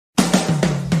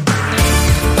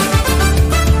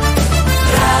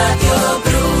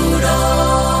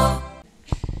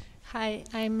Hi,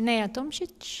 I'm Neja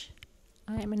Tomsic.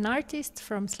 I'm an artist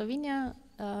from Slovenia,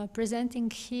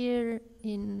 presenting here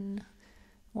in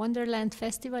Wonderland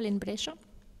Festival in Brescia.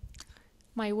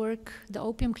 My work, the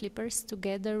Opium Clippers,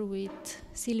 together with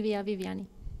Silvia Viviani.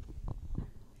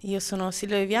 Io sono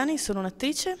Silvia Viviani, sono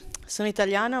un'attrice, sono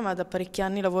italiana ma da parecchi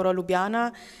anni lavoro a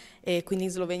Ljubljana e quindi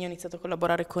in Slovenia ho iniziato a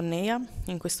collaborare con Neja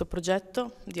in questo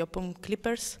progetto di Opium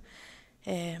Clippers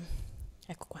e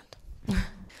ecco quanto.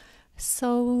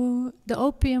 So the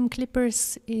Opium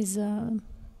Clippers is a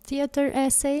theater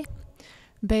essay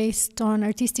based on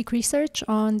artistic research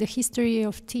on the history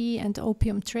of tea and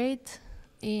opium trade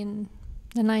in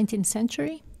the 19th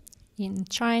century in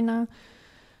China,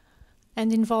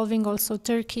 and involving also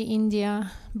Turkey,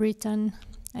 India, Britain,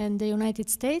 and the United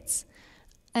States.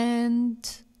 And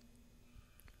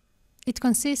it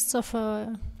consists of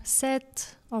a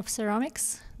set of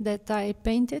ceramics that I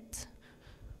painted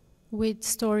with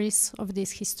stories of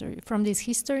this history, from this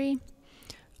history.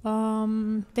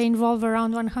 They involve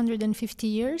around 150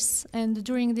 years, and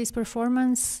during this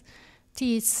performance,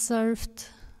 tea is served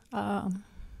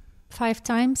 5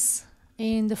 times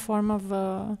in the form of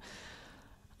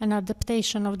an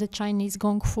adaptation of the Chinese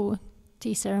Gong Fu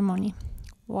tea ceremony,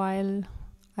 while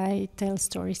I tell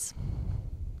stories.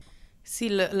 Sì,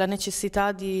 la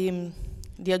necessità di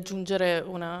aggiungere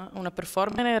una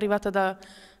performance è arrivata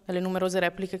dalle numerose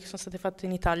repliche che sono state fatte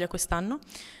in Italia quest'anno,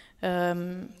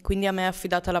 quindi a me è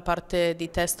affidata la parte di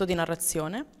testo, di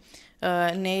narrazione.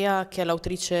 Neja, che è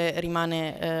l'autrice,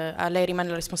 a lei rimane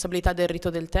la responsabilità del rito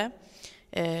del tè,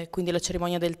 quindi la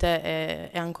cerimonia del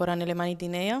tè è ancora nelle mani di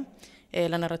Neja e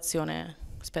la narrazione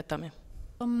spetta a me.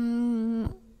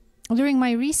 During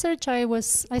my research,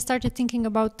 I started thinking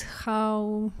about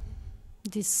how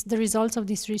the results of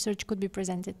this research could be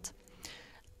presented.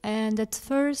 And at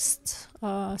first,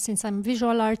 since I'm a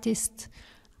visual artist,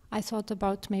 I thought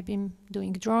about maybe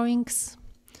doing drawings.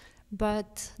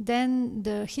 But then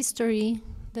the history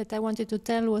that I wanted to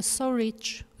tell was so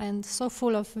rich and so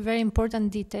full of very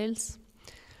important details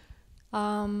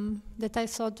that I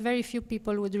thought very few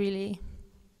people would really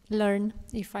learn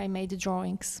if I made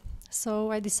drawings. So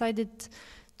I decided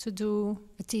to do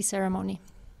a tea ceremony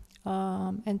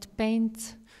and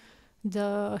paint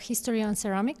the history on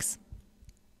ceramics.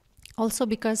 Also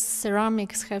because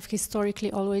ceramics have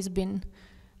historically always been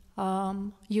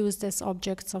used as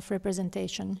objects of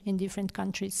representation in different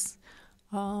countries.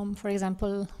 For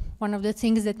example, one of the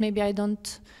things that maybe I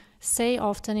don't say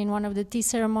often in one of the tea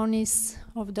ceremonies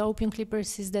of the Opium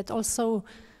Clippers is that also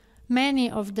many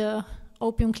of the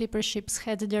Opium Clipper ships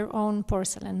had their own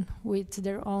porcelain with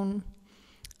their own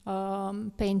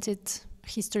painted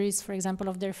histories, for example,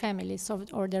 of their families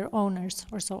or their owners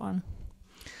or so on.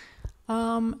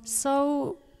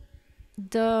 So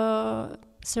the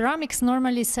ceramics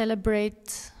normally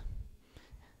celebrate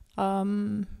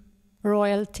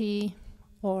royalty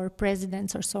or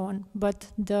presidents or so on,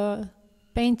 but the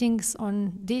paintings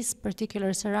on these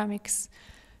particular ceramics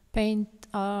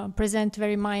present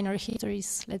very minor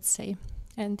histories, let's say,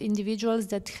 and individuals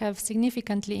that have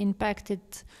significantly impacted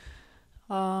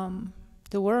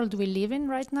the world we live in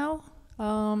right now,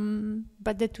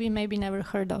 but that we maybe never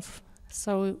heard of.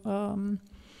 So,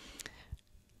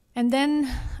 and then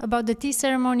about the tea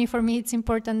ceremony, for me it's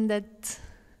important that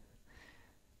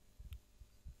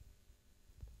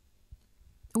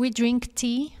we drink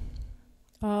tea,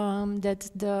 that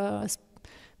the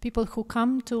people who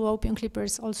come to Opium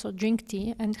Clippers also drink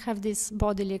tea and have this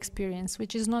bodily experience,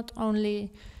 which is not only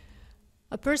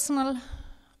a personal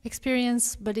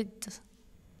experience, but it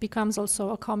becomes also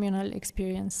a communal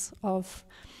experience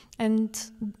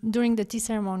and during the tea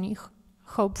ceremony,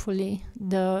 hopefully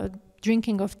the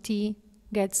drinking of tea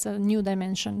gets a new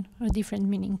dimension, a different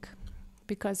meaning,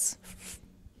 because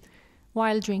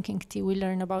while drinking tea we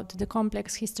learn about the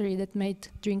complex history that made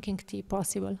drinking tea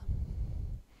possible.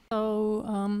 So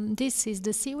this is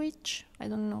the sea witch. I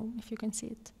don't know if you can see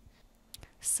it.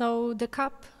 So the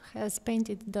cup has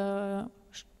painted the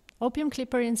opium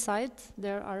clipper inside.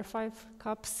 There are 5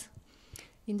 cups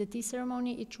in the tea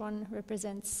ceremony. Each one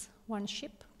represents one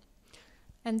ship.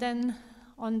 And then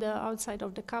on the outside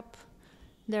of the cup,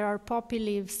 there are poppy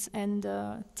leaves and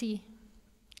tea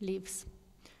leaves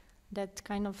that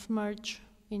kind of merge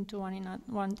into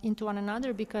one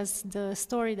another, because the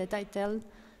story that I tell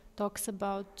talks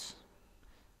about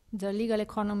the legal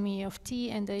economy of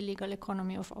tea and the illegal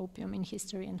economy of opium in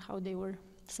history and how they were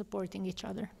supporting each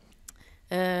other.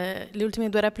 Le ultime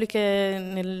 2 repliche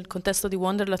nel contesto di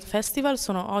Wonderland Festival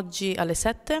sono oggi alle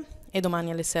 7 e domani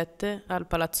alle 7 al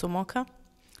Palazzo Moca,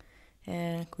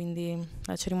 quindi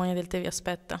la cerimonia del tè vi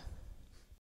aspetta.